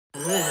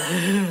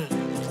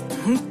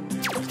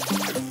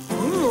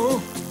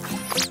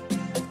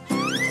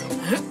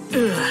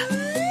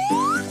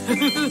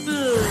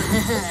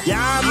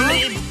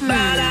Yummy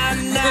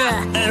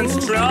banana and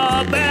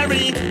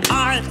strawberry.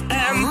 I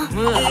am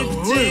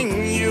eating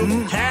you.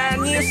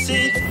 Can you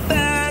see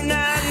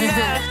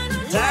banana?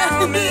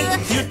 Tell me,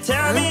 you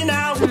tell me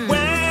now.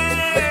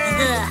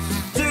 Where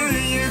do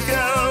you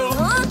go?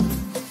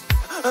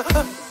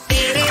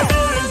 Eating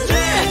orange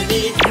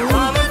candy.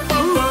 Come and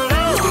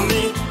follow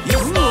me. You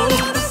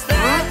follow the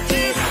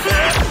staircase.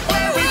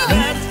 Where we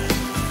met.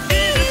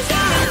 Eating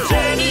orange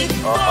candy.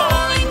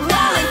 Falling,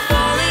 falling,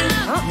 falling.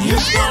 You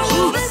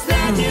follow the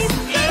staircase.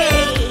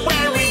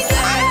 Where we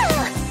met.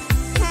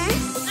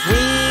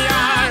 We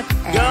are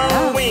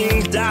going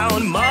down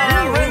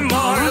more and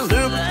more.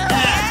 Look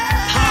at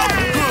how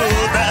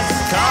cool the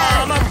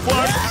stomach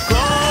was.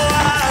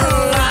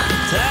 Koala,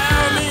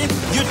 tell me,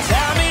 you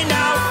tell me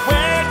now,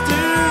 where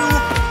do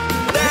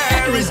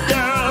berries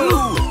go?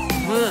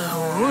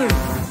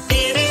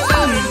 Eating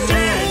orange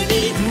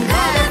candy, you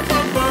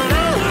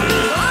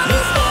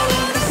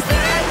follow the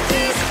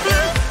staircase.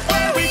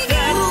 Where we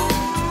get.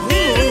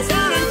 Eating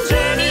orange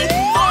candy,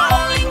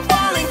 falling,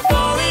 falling,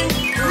 falling.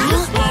 You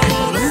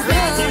follow the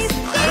staircase.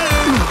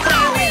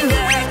 Where we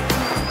get.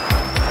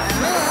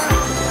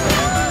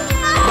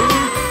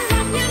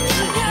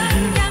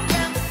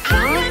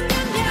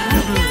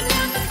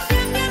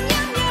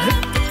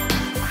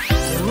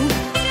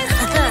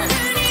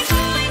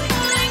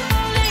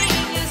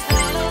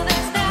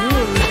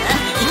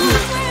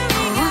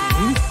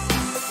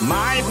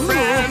 My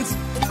friends,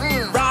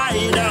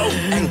 Rhino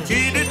and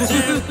Kitty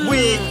too,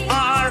 we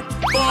are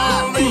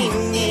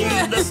falling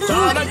in the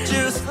stomach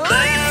juice.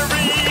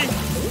 Berry,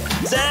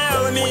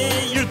 tell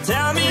me, you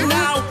tell me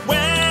now,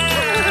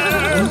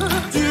 where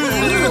do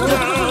you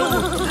go?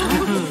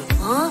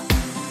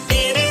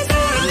 It is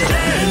orange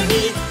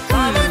candy,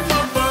 come and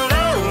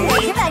follow me.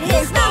 You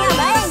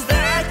follow the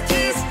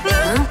staircase,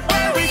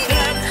 where we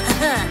get.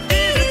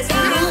 It is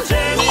orange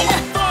candy,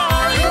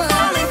 falling,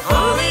 falling,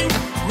 falling.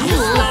 You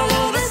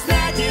follow the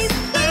staircase,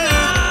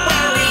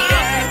 where we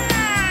get.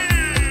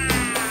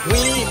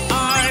 We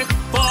are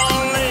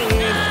falling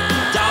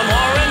down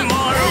more and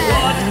more.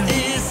 What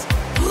is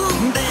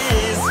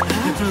this?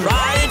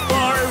 Right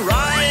for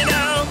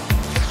Rhino.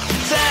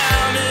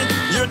 Tell me,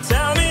 you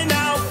tell me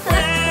now,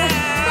 where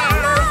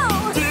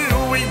do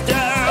we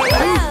go?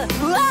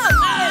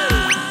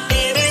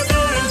 It is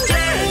orange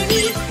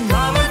candy,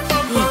 come and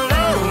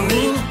follow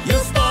me. You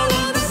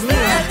follow the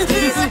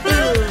staircase,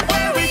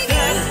 where we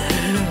get.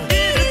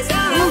 It is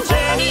orange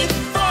candy,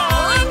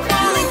 falling,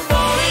 falling,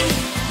 falling.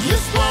 You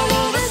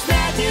swallow the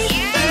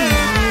staircase,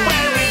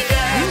 where we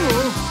get.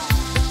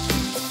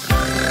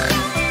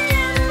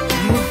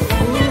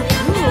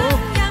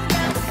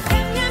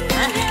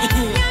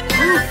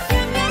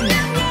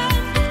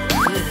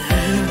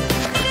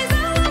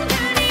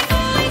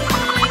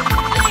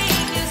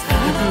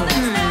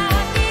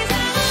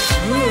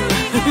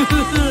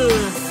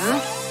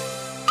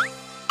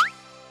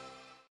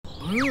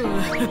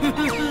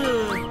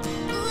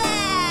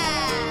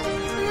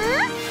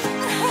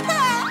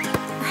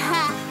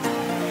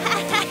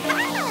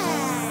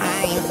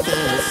 I'm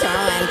feeling so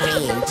angry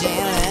and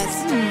jealous.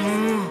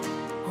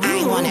 I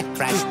wanna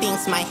crush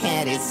things, my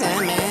head is a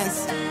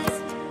mess.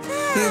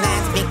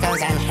 That's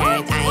because I'm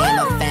hurt, I am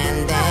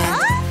offended.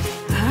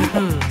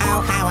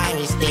 Oh, how I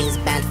wish this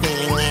bad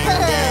feeling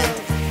ended.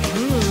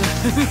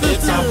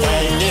 It's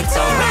okay, it's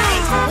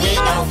alright. We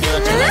all feel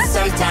jealous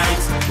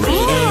sometimes.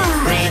 Breathe in,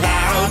 breathe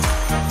out.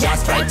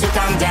 Just try to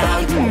calm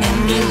down and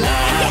be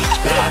loving,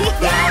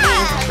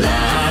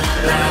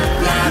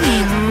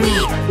 loving. We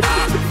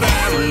are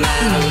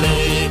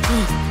family.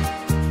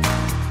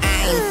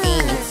 I'm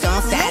feeling so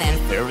sad and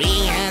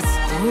furious.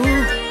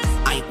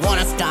 I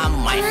wanna stop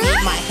my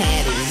feet, my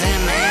head is a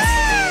mess.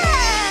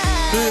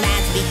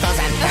 That's because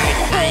I'm hurt,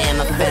 I am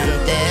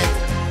offended.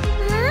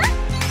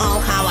 Oh,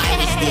 how I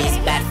wish this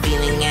bad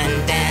feeling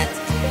ended.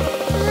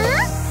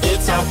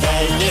 It's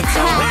okay, it's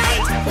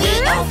alright. We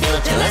all feel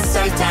jealous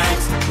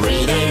sometimes.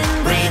 Breathe in,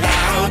 breathe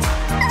out.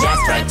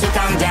 Just try to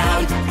calm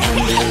down and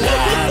be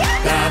loving.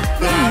 We are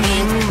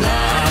family.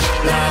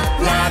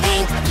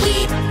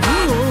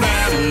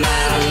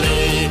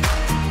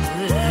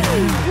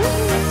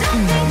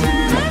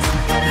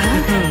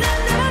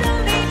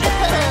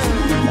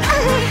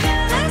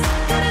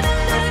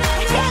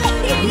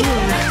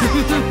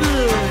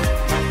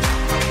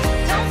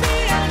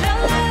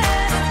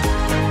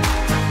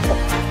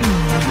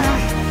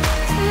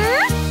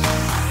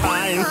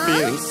 I'm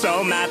feeling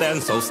so mad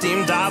and so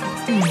steamed up.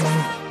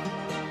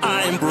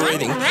 I'm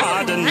breathing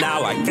harder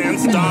now, I can't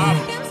stop.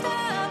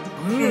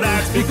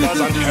 That's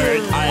because I'm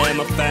hurt, I am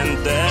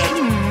offended.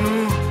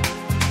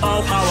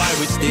 Oh, how I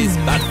wish this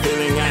bad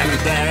feeling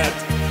ended.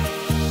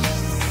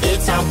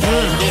 It's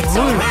okay, it's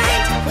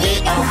alright. We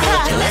all feel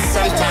jealous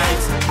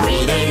sometimes.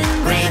 Breathe in,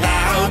 breathe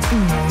out.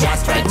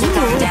 Just try to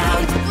calm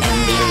down and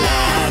be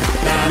loving.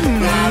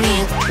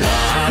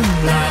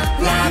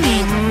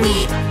 We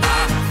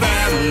are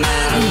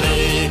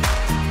family.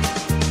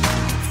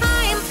 I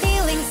am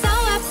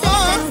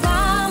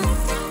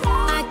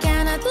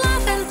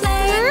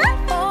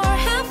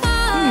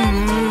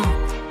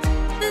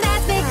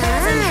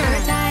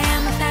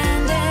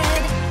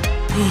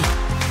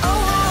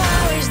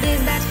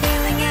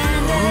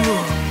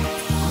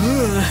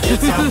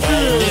It's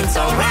okay, it's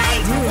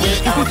alright. We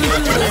all feel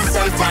jealous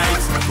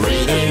sometimes.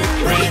 Breathe in,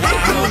 breathe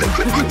out.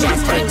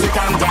 Just try to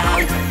calm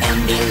down and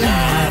be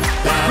loving.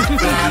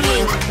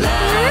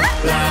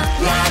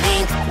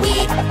 We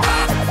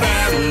are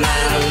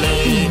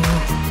family.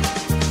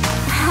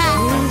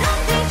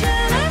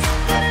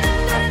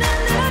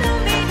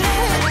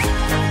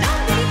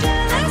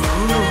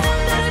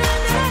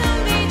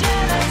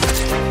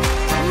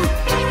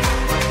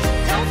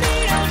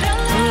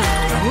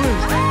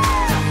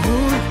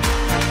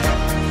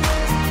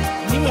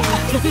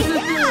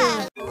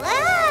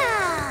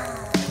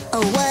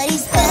 Oh, what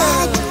is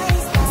that?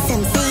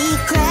 Some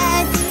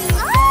secret?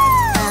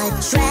 A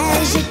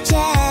treasure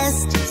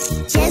chest,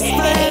 just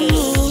for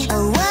me.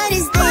 Oh, what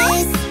is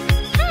this?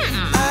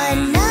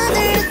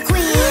 Another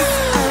quiz.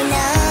 Oh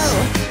no,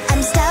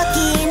 I'm stuck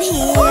in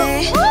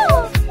here.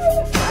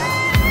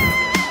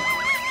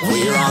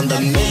 We're on the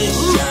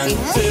mission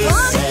to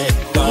say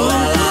go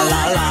la la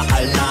la la.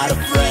 I'm not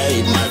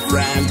afraid, my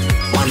friend.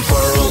 One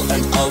for all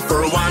and all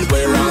for one.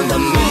 We're on the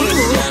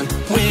mission.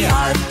 We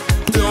are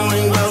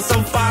doing well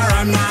so far.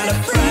 I'm not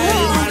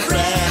afraid, my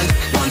friend.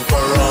 One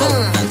for all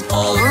and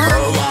all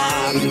for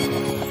one.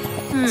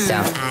 So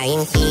I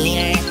am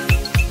here.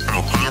 I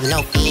have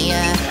no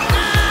fear.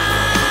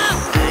 I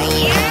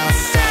will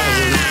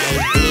save my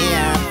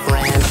dear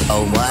friend.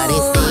 Oh, what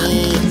is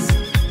this?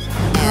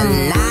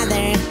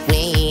 Another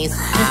quiz.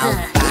 I'll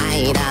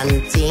fight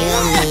until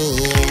the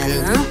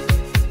end.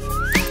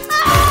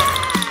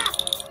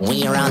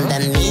 We're on the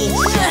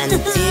mission to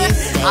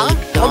say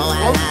go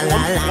la la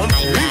la la.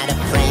 I'm not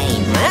afraid,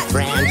 my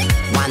friend.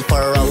 One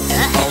for all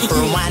and all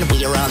for one.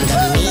 We're on the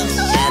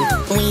mission.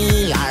 We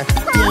are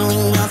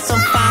doing well so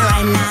far.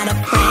 I'm not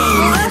afraid,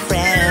 my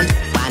friend.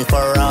 One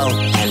for all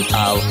and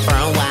all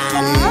for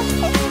one.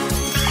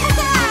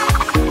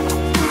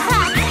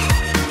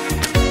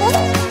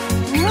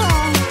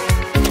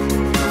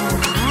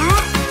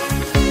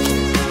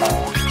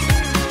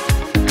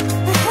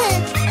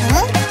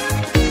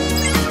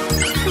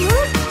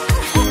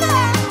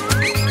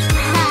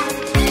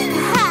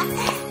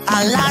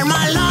 Alarm,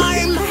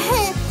 alarm!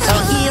 So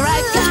here I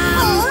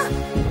come.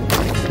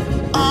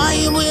 I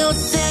will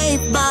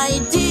save my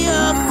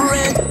dear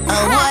friend.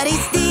 Oh, what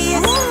is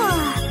this?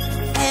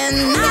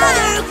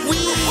 Another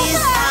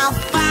quiz. I'll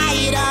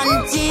fight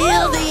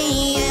until the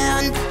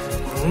end.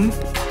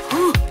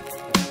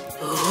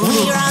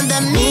 We're on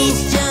the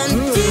mission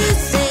to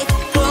say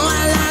go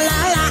la la la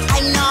la.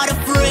 I'm not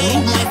afraid,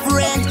 my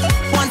friend.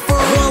 One for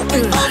all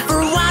and all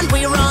for one.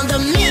 We're on the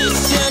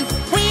mission.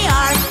 We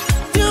are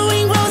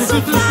doing well so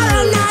far.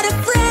 I'm not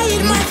afraid,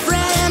 my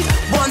friend.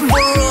 One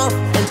for all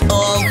and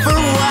all for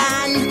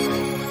one.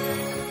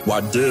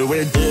 What do we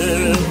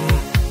do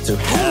to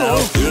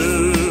help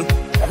you?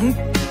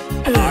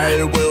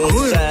 I will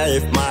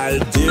save my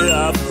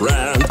dear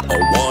friend.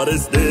 Oh, what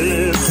is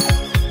this?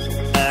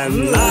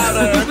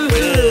 Another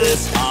quiz.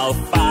 I'll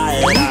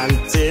fight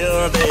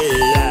until the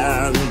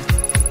end.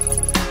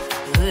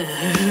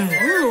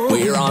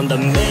 We're on the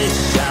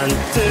mission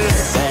to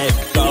say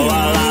go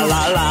la la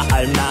la la.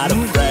 I'm not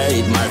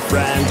afraid, my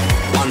friend.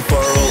 One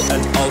for all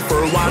and all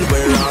for one.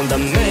 We're on the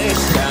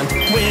mission.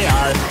 We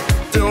are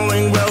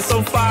doing well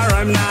so far.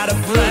 I'm not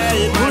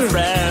afraid, my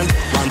friend.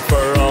 One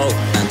for all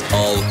and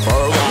all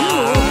for one.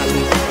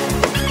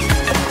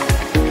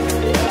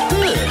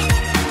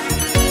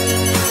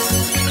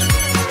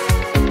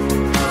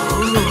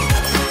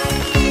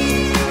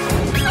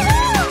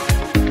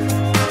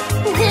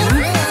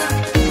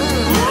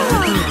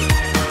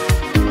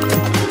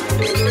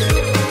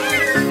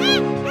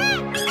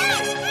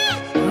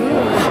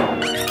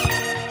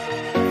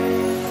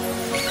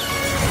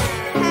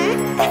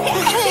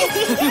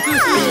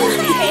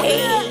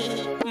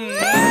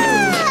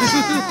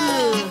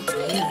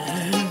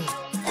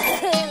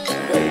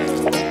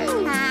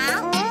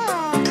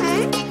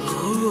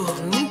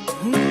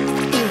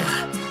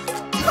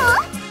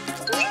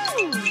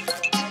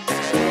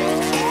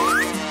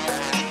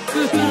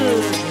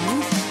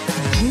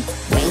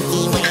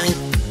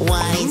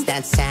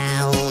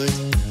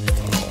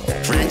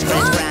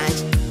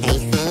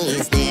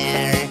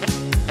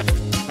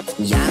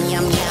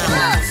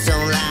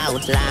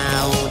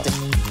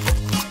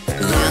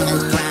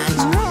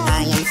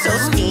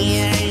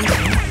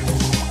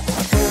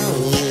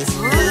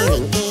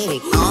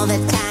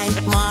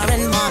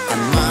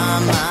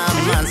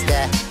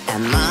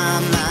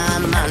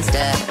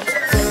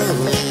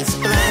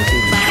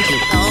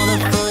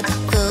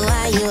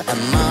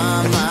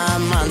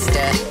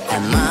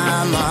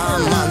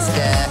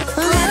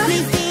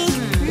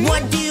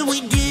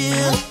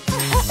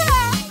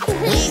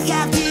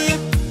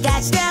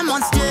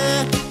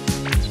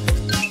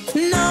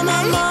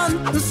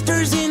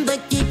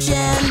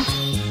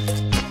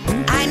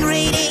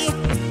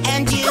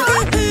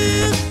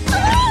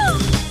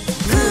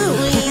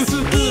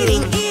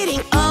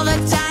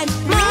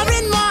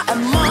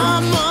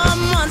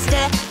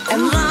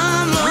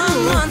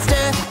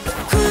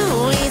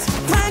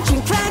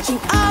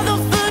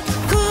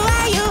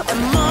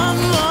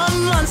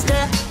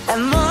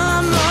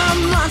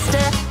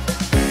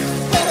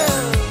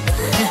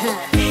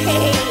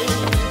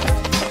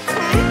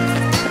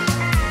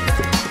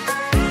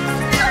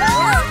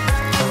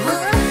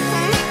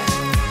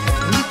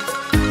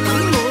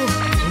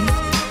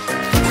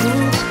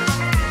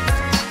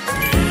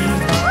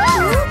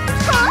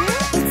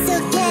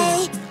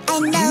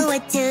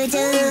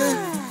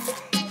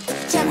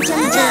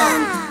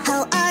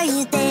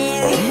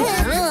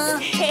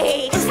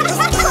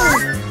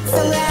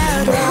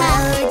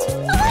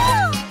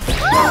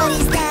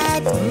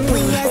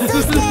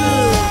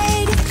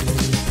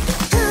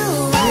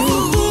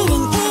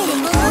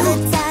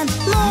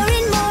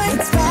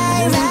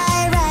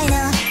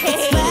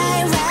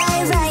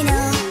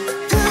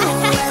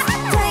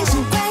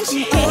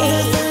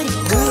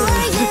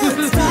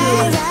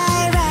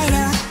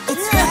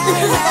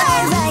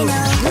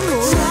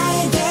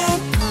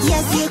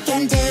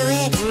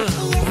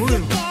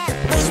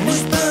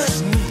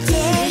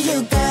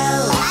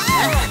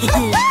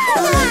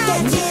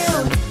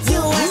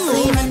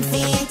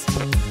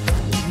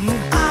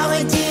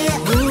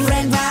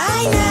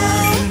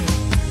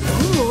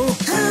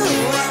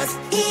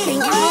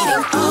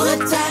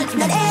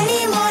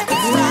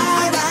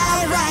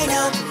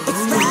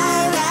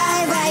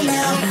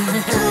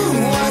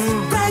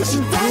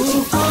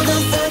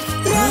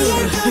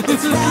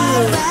 It's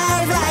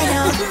right,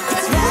 Rhino.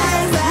 It's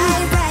right,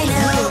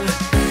 Rhino.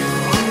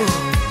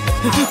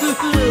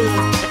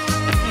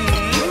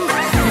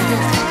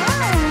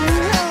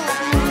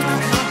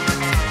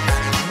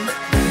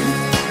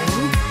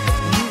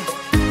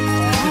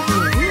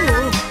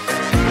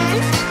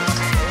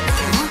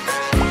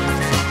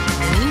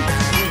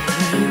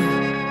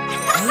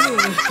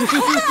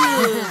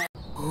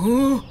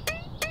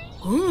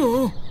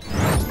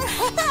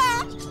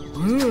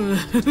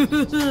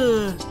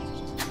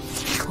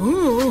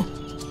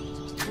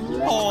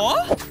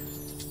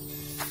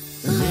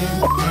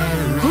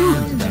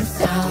 There's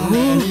so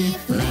many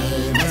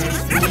flavors.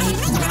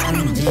 Which one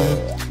do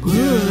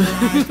you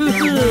like the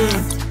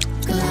best?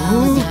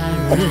 Close your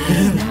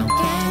eyes now.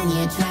 Can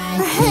you try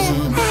to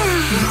guess?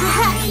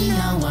 I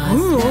know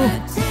what's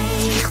the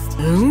taste.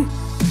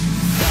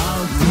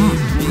 Salty,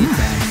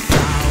 bitter,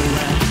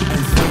 sour,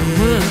 and sweet.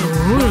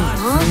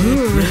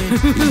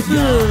 Which is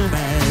your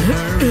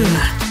favorite?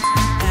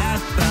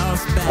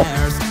 Apples,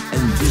 pears,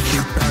 and juicy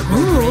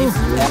purple grapes,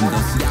 and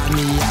those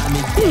yummy,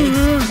 yummy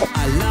cakes.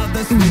 I love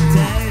the sweet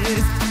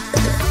taste.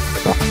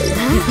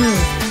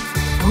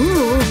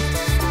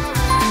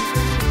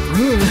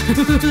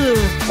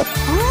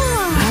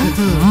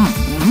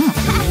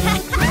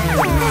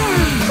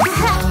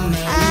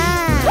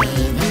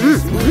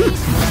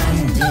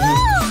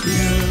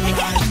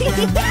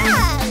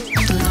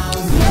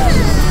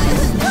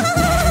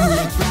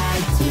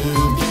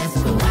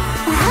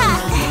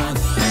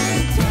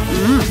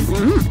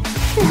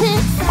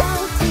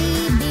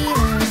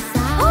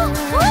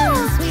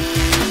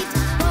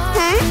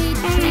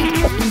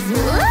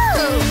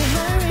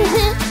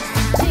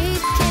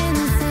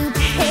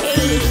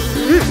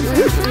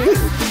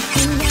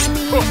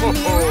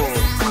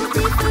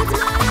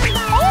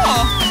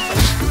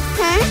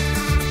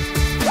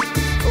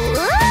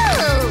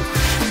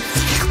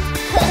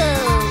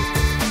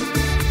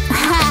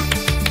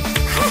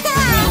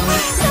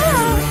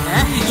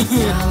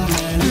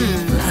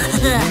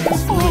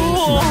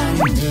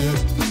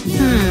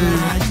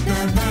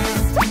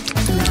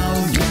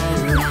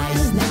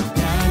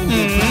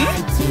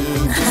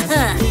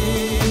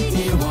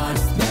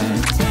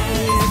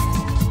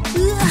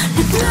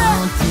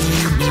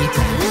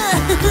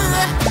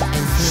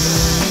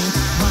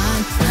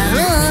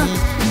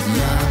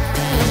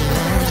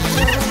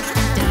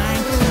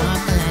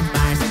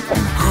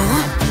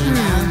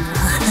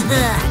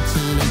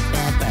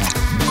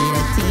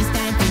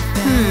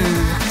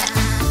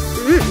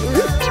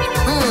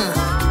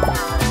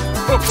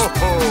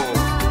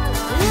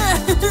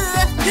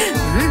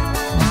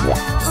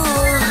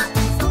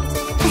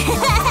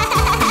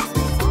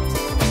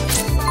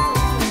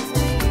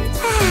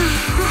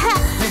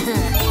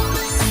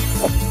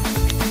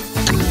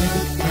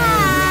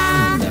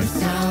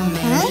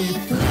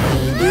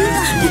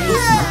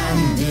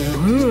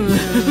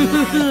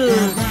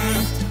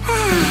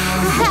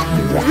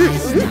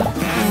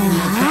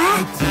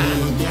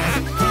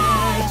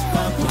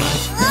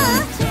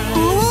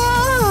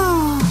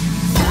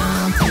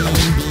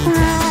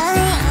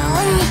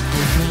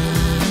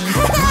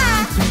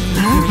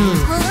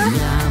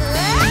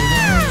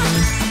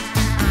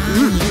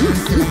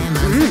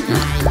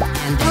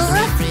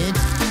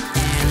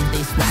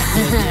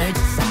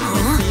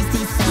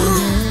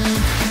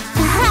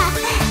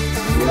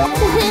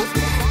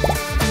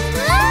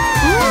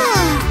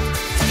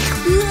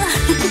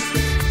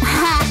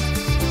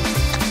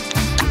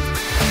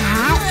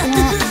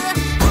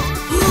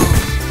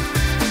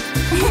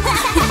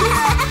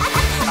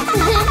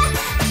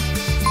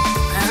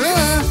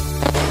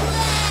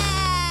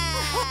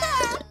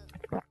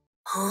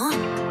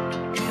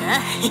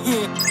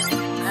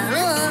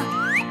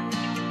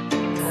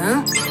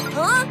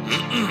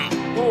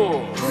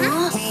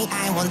 Hey,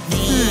 I want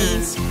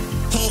this.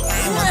 Hey,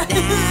 I want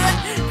that.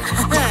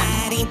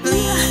 Daddy,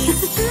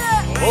 please.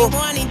 I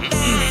want it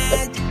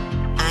bad.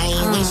 I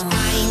wish I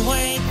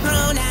were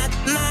grown up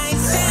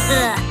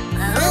myself.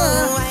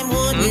 Oh, I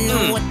wouldn't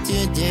know what to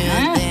do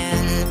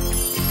then.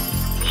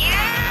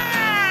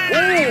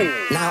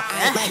 Now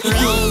I'm a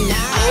grown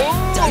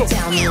up. Don't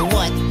tell me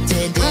what to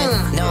do.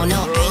 No, no,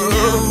 I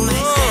know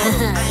myself.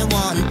 I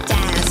won't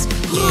ask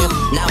you.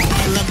 Now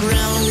I'm a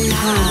grown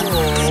up.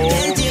 I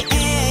can do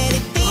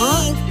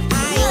anything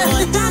I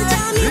want. Don't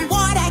tell me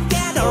what I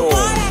can or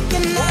what I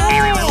cannot.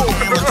 Hey, I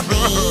want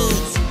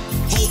this.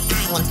 Hey,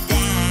 I want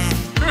that.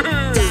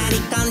 Daddy,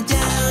 calm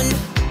down.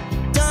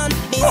 Don't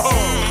be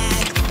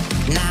sad.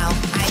 Now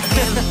I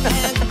am a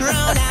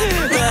grown up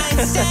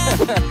myself.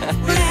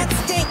 Let's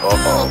take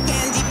cool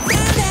candy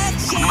from that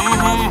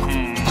shelf.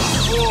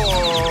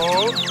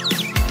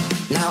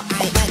 Now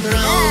I'm a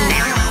grown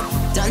up.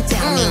 Don't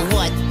tell me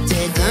what to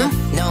do.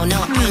 No, no,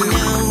 I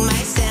know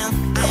myself.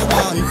 I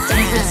won't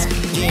ask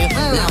you.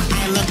 Now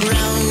I'm a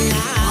grown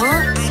up.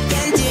 I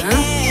can do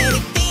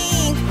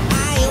anything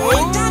I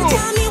want. Don't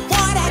tell me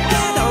what I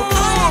can or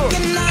what I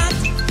cannot.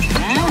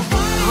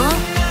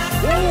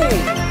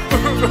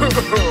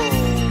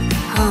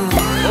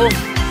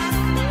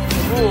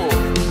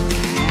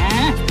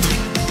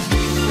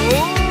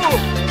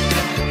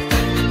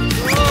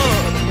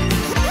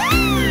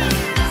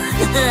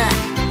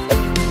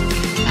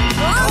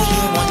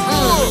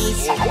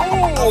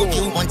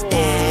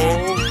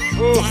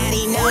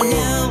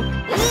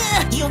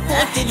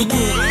 it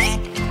back.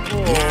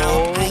 Now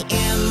I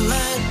am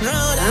a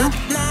grown-up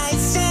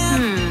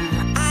myself.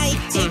 I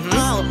take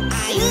all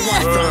I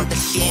want from the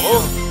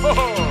shelf.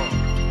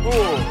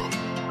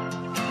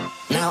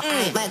 Now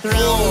I'm a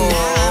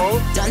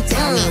grown-up. Don't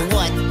tell me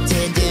what to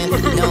do.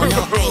 No,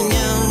 I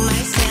know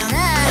myself. I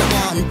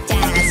won't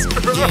ask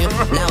you.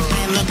 Now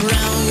I'm a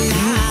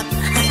grown-up.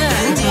 I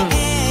can do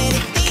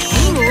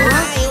anything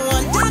I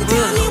want. Don't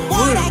tell me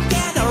what I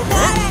can or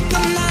what I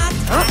cannot.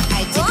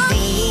 I take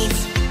this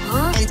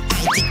and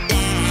I take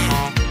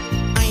that.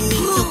 I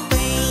need to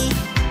pay.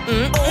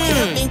 Oh,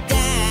 help me,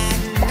 Dad.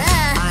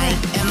 I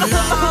am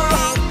not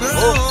a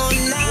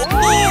grown-up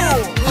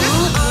yet.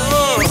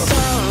 I'm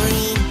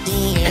sorry,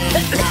 dear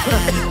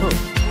Dad.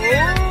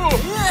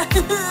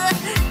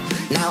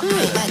 Now I'm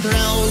a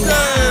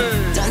grown-up.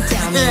 Don't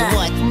tell me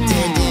what to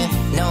do.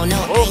 No, I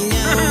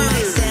know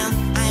myself.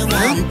 I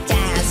won't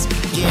ask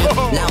you.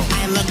 Now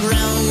I'm a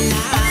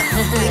grown-up.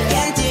 I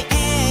can do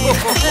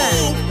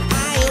anything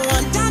I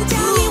want. Don't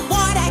tell me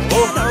what I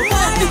can or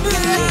what I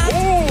cannot.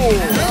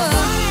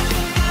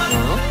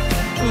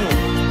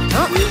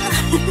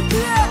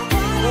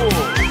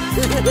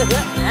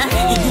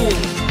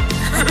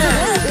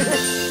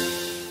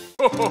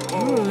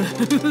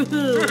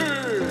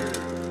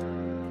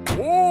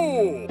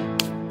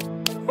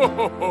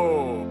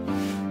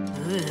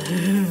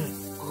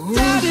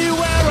 Daddy,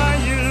 where are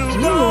you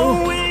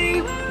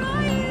going?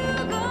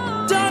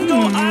 Don't go,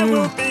 I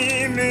will be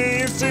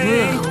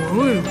missing.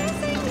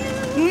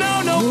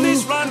 No,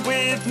 please run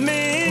with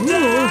me,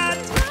 Dad.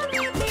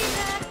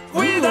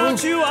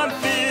 Without you, I'm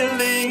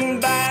feeling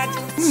bad,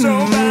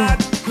 so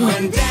bad.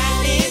 When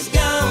Daddy's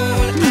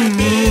gone, I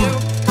feel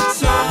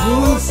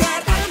so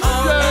sad. I'm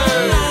all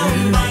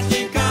alone, but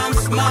here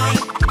comes my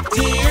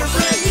dear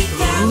friend. We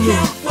can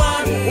have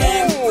fun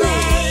and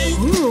play.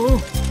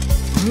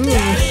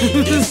 Daddy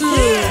is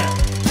here,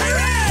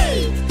 hooray!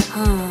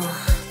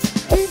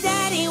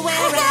 Daddy,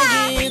 where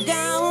are you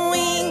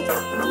going?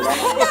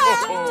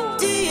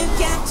 Do you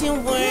got to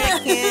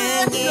work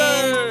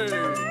again?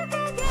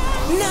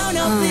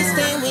 No, please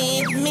stay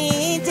with me,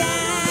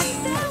 Dad.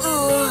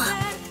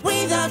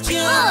 Without you,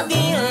 I'm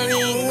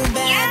feeling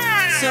bad,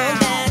 so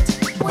bad.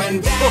 When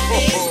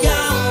Daddy's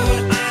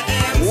gone, I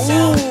am so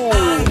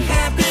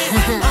unhappy.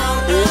 I'm all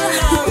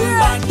alone,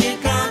 but here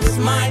comes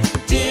my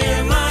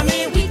dear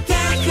mommy. We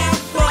can have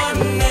fun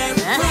and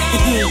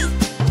play.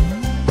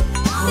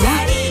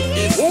 Daddy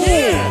is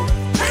here,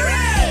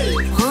 hooray!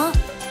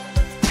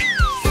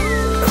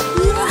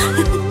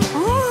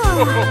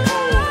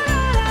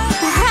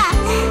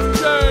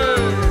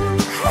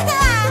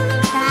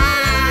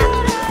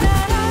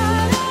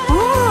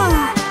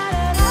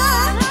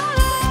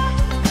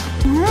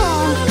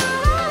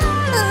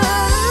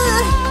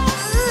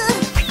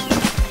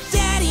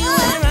 Daddy,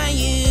 where are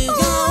you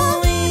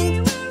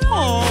going?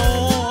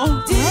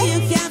 Do you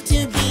have to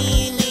be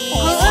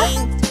leaving?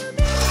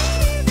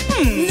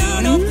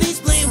 No, please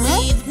play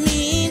with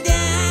me,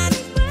 Dad.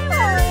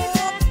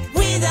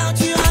 Without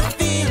you, I'm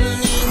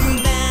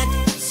feeling bad,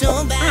 so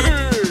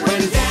bad.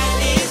 When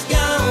Daddy's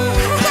gone,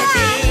 I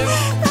feel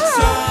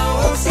so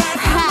sad.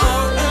 I'm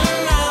all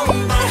alone,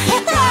 but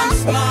here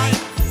comes my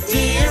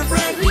dear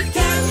friend. We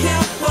can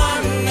have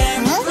fun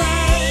and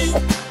play.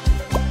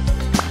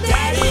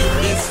 Daddy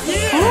is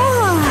here,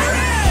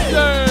 hooray!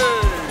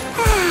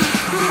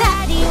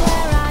 Daddy,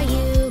 where are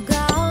you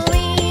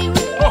going?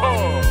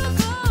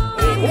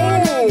 I'm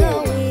gonna go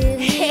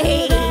with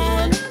you,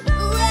 Dad.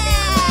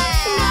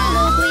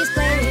 No, please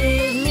play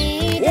with me,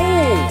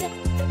 Dad.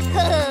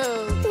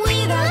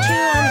 Without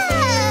you, I'm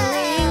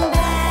feeling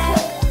bad,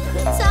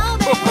 so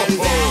When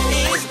bad.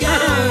 Daddy's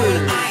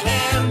gone, I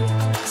am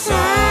so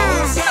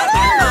sad.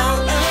 I'm all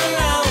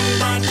alone,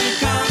 but here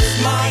comes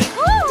my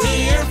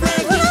dear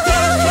friend. We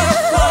can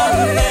have fun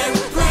and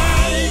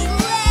play.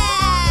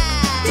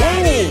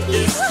 Daddy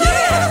is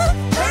here,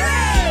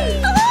 hooray!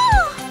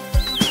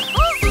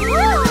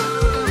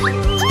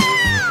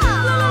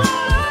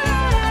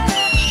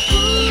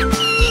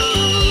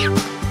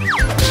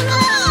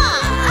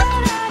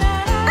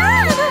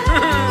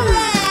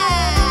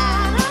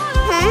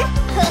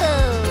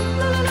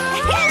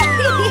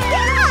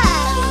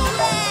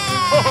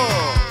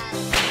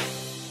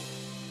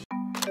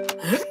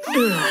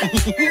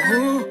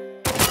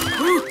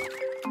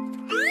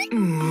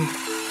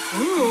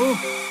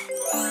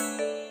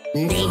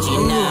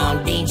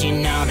 Did you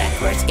know that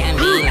words can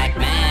be like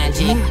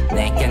magic?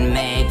 They can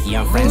make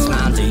your friends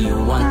smile. Do you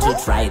want to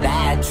try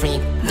that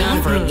trick?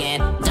 Don't forget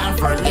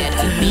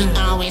to be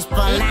always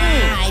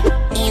polite.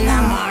 In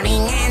the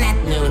morning and at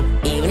noon,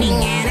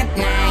 evening and at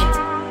night.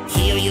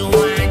 Here you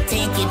are,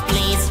 take it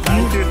please.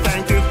 Thank you. You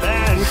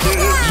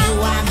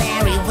are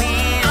very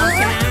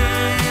welcome.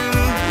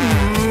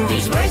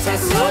 These words are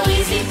so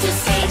easy to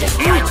say. Just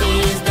try to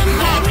use them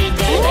every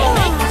day. They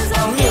make us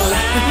all feel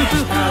at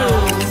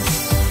home.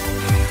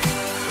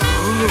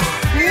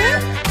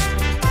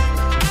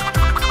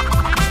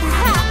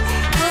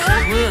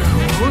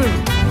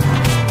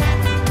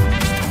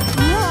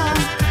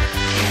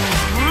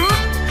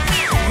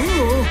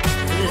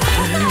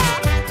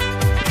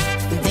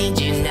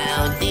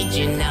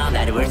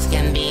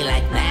 can be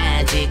like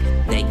magic.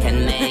 They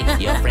can make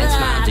your friends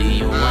smile. Do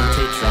you want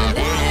to try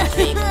that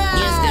trick?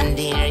 Use them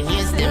dear,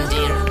 use them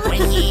dear.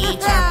 When you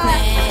eat or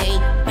play,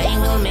 they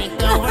will make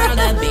the world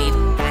a bit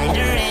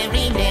kinder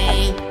every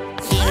day.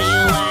 Here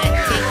you are,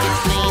 take it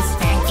please.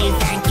 Thank you,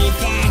 thank you,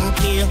 thank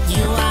you.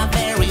 You are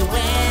very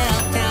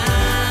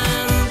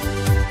welcome.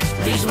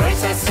 These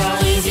words are so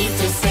easy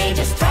to say.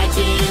 Just try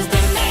to use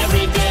them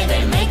every day.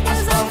 They make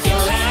us all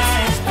feel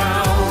at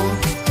home.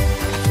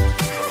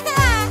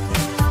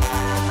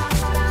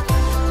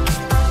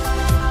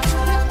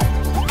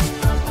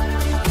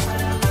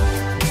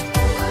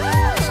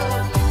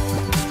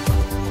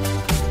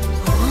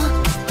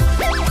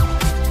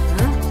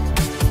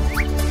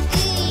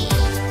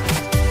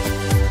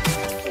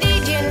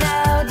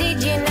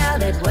 Did you know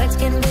that words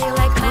can be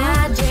like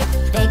magic?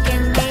 They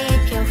can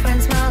make your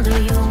friends smile. Do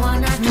you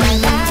wanna try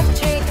that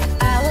trick?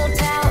 I will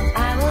tell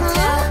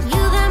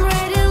you them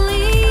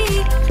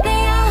readily.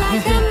 They are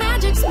like a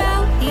magic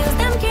spell. Use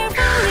them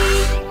carefully.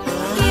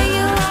 Here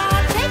you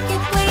are, take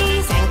it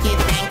please. Thank you,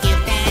 thank you,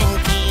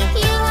 thank you.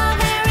 You are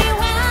very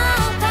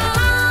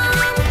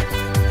welcome.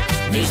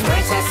 These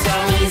words are so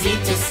easy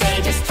to say.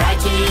 Just try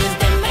to use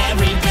them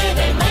every day.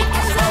 They make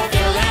us all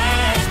feel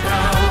at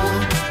home.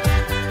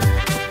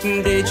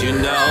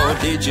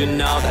 Did you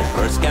know that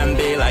words can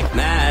be like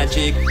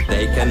magic?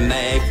 They can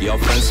make your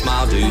friends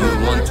smile. Do you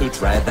want to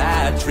try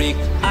that trick?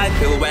 I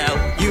feel well,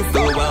 you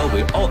feel well,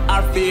 we all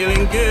are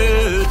feeling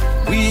good.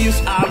 We use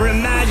our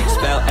magic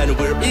spell and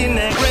we're in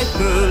a great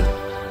mood.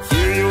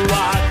 Here you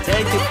are,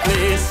 take it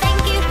please.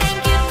 Thank you,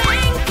 thank you,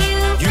 thank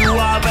you. You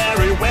are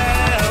very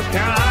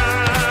welcome.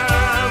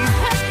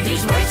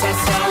 These words are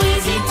so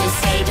easy to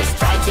say. Just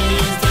try to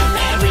use them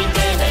every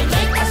day. They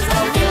make us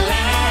all feel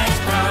at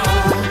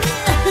home.